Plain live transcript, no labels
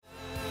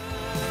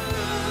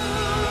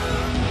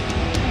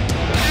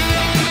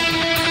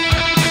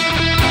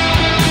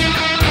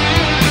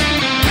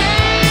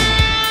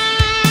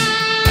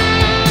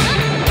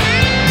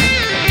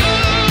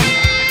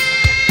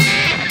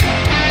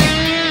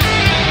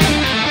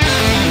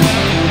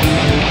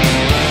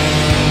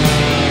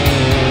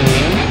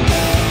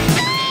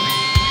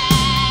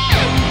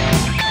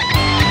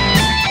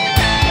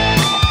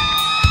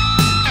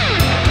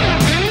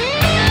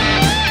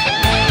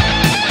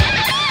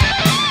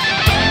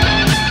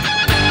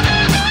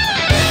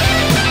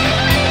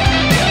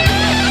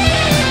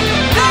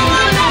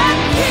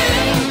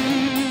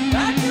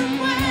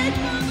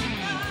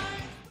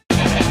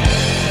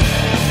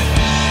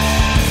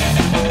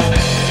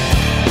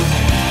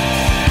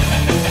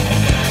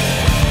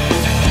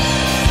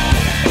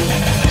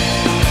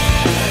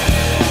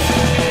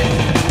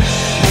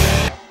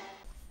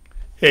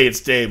Hey,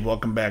 it's Dave.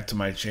 Welcome back to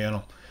my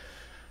channel.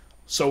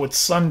 So it's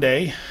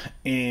Sunday,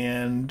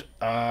 and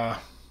I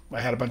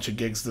had a bunch of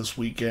gigs this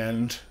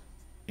weekend,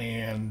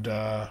 and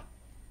now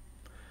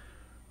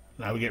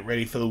we get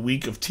ready for the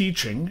week of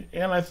teaching.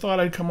 And I thought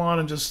I'd come on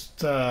and just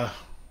do a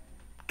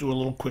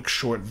little quick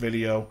short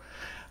video.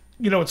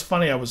 You know, it's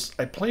funny.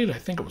 I played. I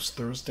think it was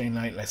Thursday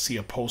night, and I see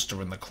a poster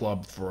in the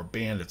club for a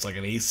band. It's like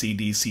an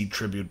AC/DC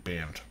tribute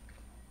band,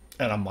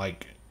 and I'm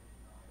like,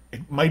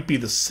 it might be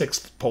the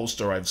sixth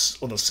poster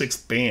or the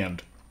sixth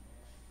band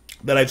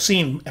that I've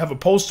seen have a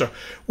poster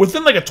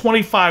within like a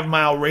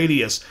 25-mile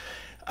radius.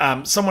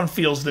 Someone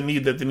feels the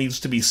need that there needs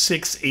to be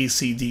 6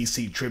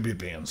 AC/DC tribute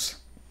bands,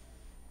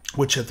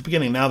 which at the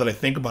beginning, now that I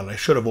think about it, I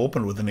should have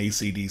opened with an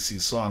AC/DC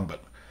song,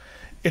 but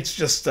it's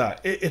just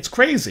it's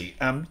crazy.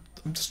 I'm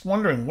just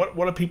wondering what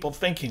are people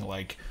thinking?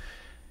 Like,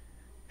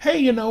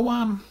 hey,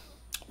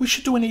 we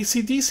should do an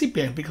AC/DC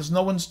band because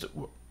no one's.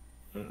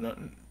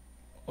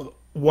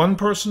 One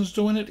person's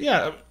doing it?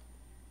 Yeah.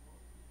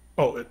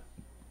 Oh,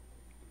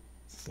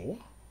 4?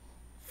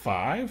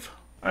 5?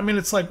 I mean,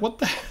 it's like, what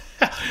the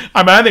hell?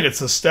 I mean, I think it's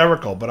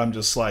hysterical, but I'm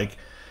just like,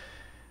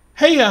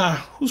 hey,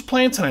 who's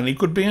playing tonight? Any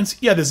good bands?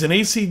 Yeah, there's an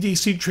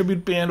AC/DC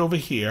tribute band over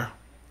here.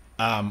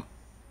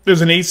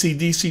 There's an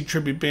AC/DC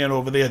tribute band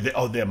over there.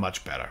 They're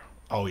much better.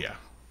 Oh, yeah.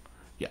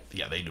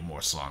 Yeah, they do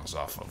more songs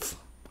off of.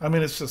 I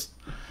mean, it's just,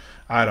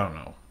 I don't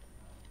know.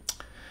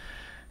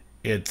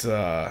 It's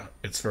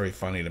very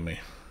funny to me.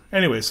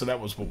 Anyway, so that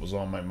was what was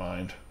on my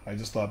mind. I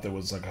just thought there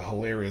was like a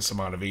hilarious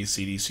amount of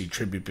AC/DC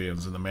tribute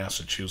bands in the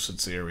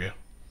Massachusetts area.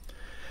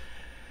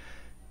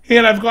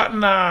 And I've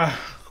gotten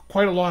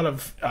quite a lot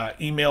of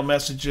email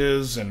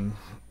messages and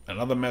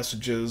other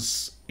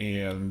messages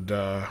and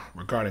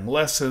regarding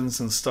lessons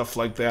and stuff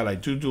like that. I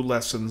do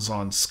lessons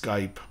on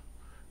Skype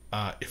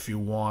if you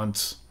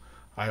want.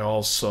 I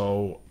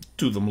also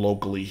do them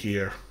locally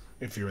here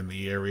if you're in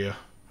the area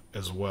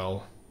as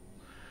well.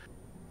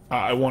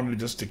 I wanted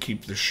just to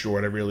keep this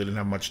short. I really didn't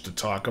have much to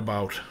talk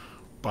about.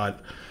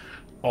 But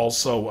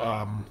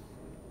also,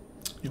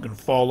 you can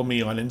follow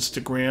me on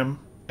Instagram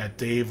at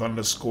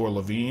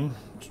Dave_Levine.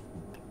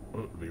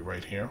 It'll be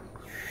right here.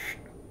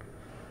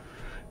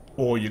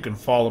 Or you can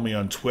follow me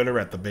on Twitter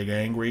at The Big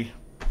Angry.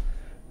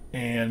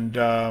 And,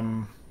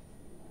 throw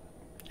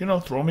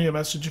me a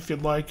message if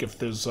you'd like. If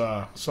there's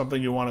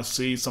something you want to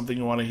see, something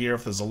you want to hear,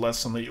 if there's a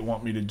lesson that you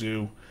want me to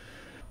do.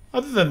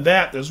 Other than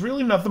that, there's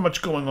really nothing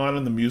much going on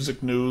in the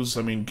music news.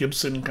 I mean,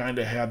 Gibson kind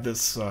of had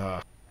this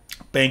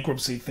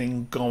bankruptcy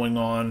thing going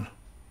on,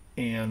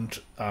 and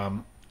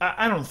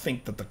I don't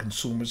think that the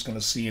consumer's going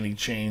to see any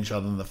change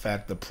other than the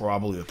fact that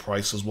probably the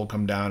prices will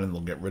come down and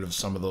they'll get rid of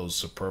some of those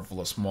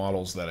superfluous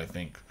models that I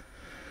think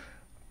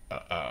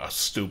are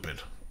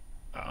stupid.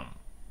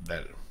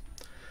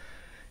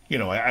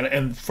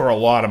 And for a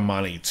lot of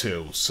money,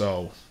 too,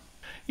 so...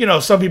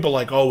 some people are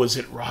like, oh, is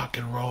it rock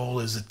and roll?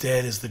 Is it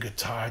dead? Is the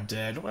guitar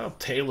dead? Well,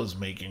 Taylor's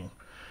making,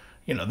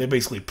 they're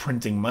basically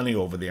printing money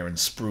over there in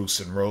spruce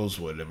and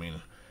rosewood. I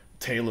mean,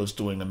 Taylor's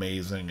doing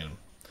amazing, and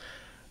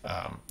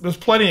there's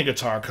plenty of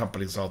guitar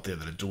companies out there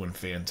that are doing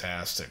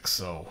fantastic,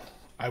 so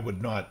I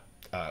would not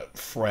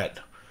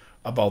fret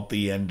about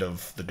the end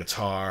of the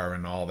guitar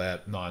and all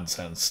that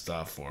nonsense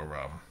stuff, or...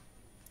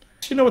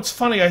 it's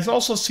funny, I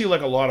also see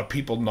like a lot of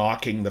people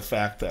knocking the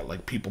fact that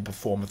like people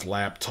perform with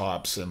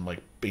laptops and like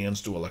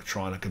bands do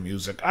electronica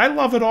music. I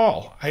love it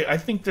all. I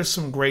think there's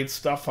some great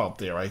stuff out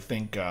there. I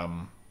think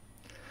Paul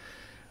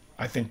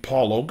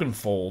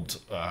Oakenfold,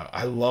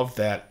 I love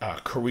that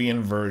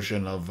Korean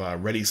version of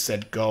Ready,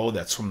 Set, Go.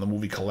 That's from the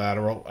movie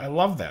Collateral. I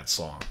love that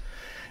song.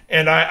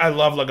 And I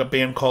love like a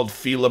band called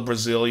Fila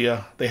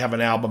Brasilia. They have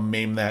an album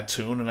named that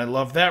tune, and I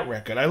love that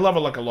record. I love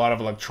like a lot of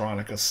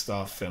electronica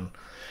stuff, and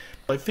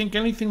I think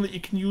anything that you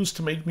can use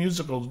to make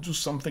music or do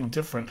something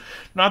different.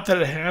 Not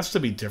that it has to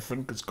be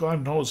different, because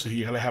God knows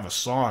you got to have a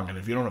song, and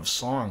if you don't have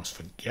songs,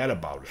 forget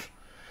about it.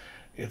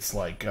 It's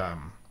like,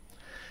 and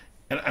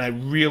I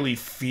really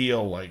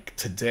feel like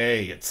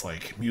today, it's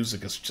like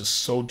music is just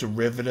so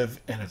derivative,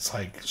 and it's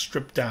like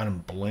stripped down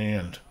and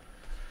bland.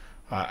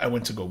 I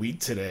went to go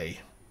eat today,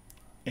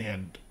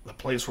 and the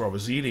place where I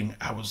was eating,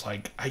 I was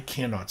like, I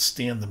cannot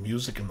stand the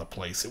music in the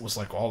place. It was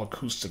like all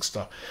acoustic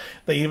stuff.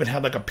 They even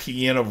had like a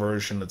piano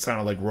version that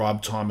sounded like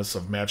Rob Thomas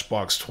of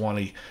Matchbox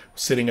 20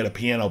 sitting at a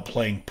piano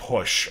playing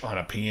Push on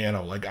a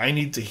piano. Like, I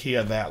need to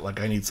hear that. Like,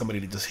 I need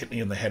somebody to just hit me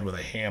in the head with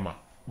a hammer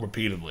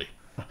repeatedly.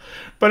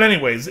 But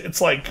anyways,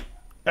 it's like,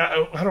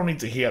 I don't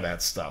need to hear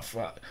that stuff.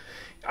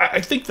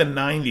 I think the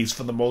 90s,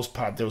 for the most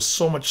part, there was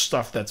so much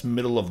stuff that's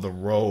middle of the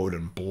road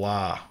and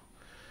blah,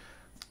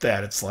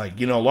 that it's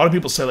like, a lot of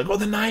people say like, oh,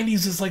 the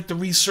 90s is like the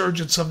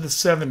resurgence of the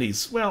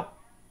 70s. Well,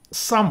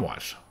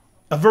 somewhat.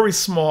 A very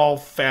small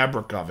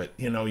fabric of it.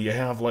 You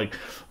have like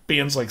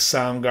bands like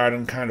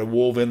Soundgarden kind of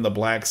wove in the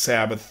Black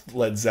Sabbath,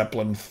 Led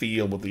Zeppelin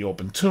feel with the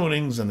open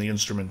tunings and the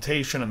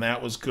instrumentation, and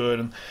that was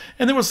good.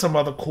 And there were some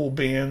other cool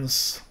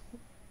bands,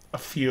 a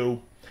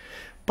few.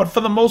 But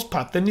for the most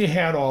part, then you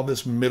had all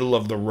this middle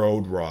of the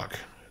road rock,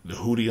 the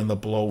Hootie and the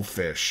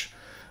Blowfish,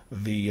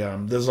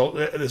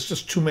 There's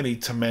just too many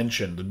to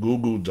mention. The Goo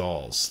Goo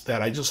Dolls,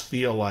 that I just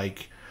feel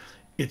like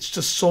it's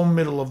just so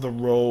middle of the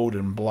road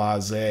and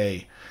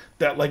blasé,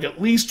 that like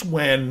at least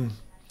when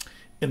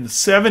in the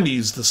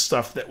 70s, the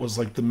stuff that was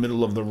like the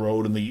middle of the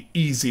road and the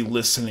easy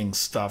listening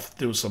stuff,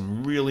 there was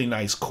some really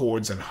nice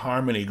chords and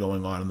harmony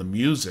going on in the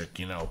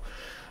music.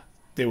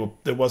 There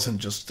wasn't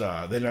just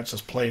they're not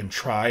just playing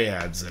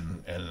triads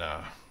and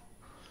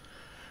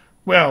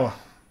well,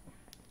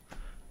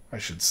 I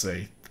should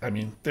say, I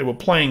mean, they were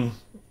playing.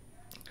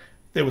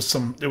 There was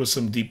some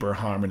deeper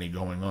harmony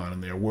going on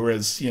in there.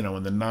 Whereas in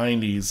the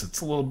 90s,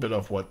 it's a little bit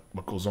of what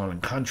goes on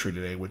in country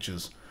today, which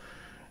is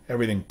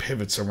everything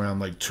pivots around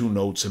like two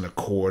notes in a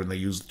chord, and they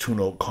use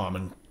two-note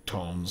common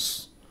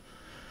tones.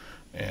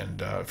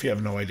 And if you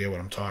have no idea what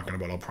I'm talking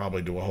about, I'll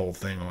probably do a whole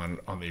thing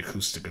on the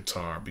acoustic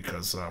guitar,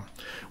 because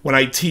when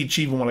I teach,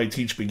 even when I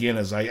teach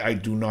beginners, I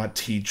do not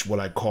teach what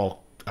I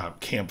call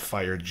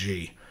campfire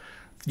G.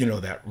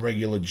 That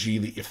regular G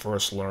that you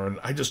first learn.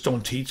 I just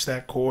don't teach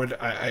that chord.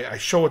 I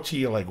show it to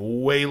you like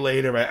way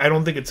later. I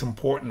don't think it's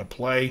important to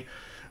play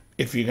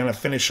if you're going to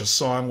finish a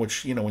song,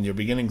 which, when you're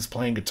beginning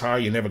playing guitar,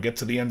 you never get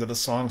to the end of the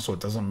song, so it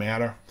doesn't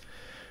matter.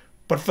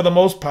 But for the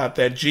most part,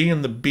 that G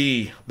and the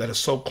B that are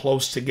so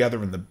close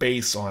together and the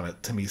bass on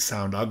it, to me,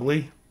 sound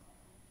ugly.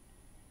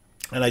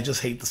 And I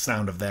just hate the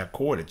sound of that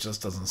chord. It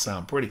just doesn't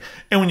sound pretty.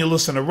 And when you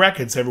listen to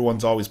records,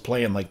 everyone's always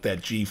playing like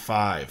that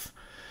G5.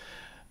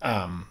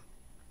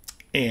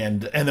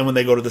 And then when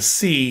they go to the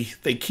C,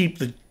 they keep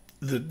the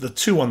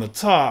 2 on the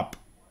top,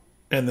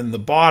 and then the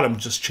bottom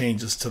just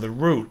changes to the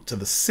root, to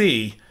the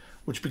C,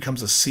 which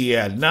becomes a C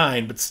add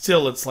 9, but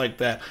still it's like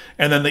that.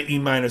 And then the E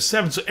minor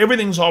 7. So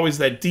everything's always,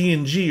 that D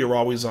and G are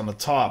always on the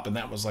top, and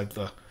that was like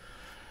the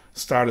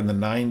start in the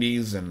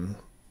 90s, and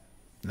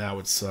now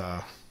it's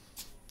the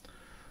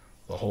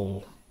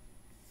whole,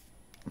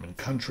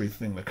 country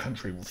thing, the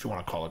country, if you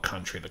want to call it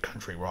country, the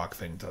country rock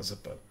thing does it,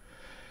 but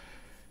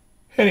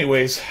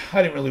anyways,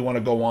 I didn't really want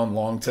to go on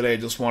long today. I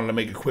just wanted to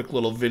make a quick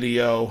little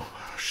video,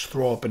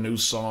 throw up a new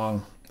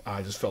song.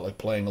 I just felt like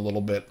playing a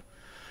little bit.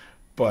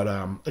 But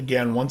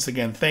once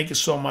again, thank you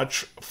so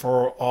much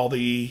for all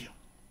the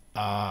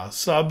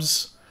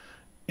subs.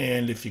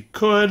 And if you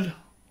could,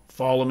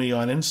 follow me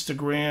on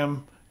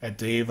Instagram at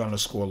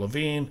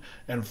Dave_Levine,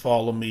 and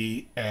follow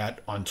me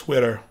on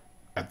Twitter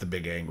at The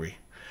Big Angry.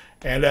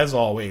 And as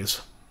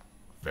always,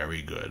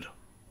 very good.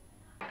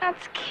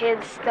 That's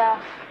kid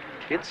stuff.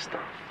 Kid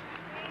stuff?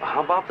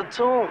 How about the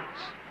tunes?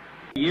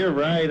 You're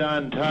right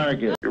on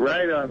target. You're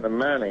right on the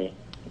money.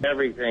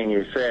 Everything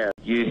you said.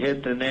 You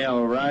hit the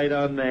nail right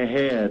on the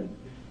head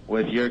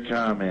with your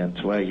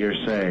comments, what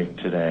you're saying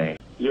today.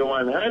 You're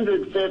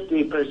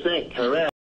 150% correct.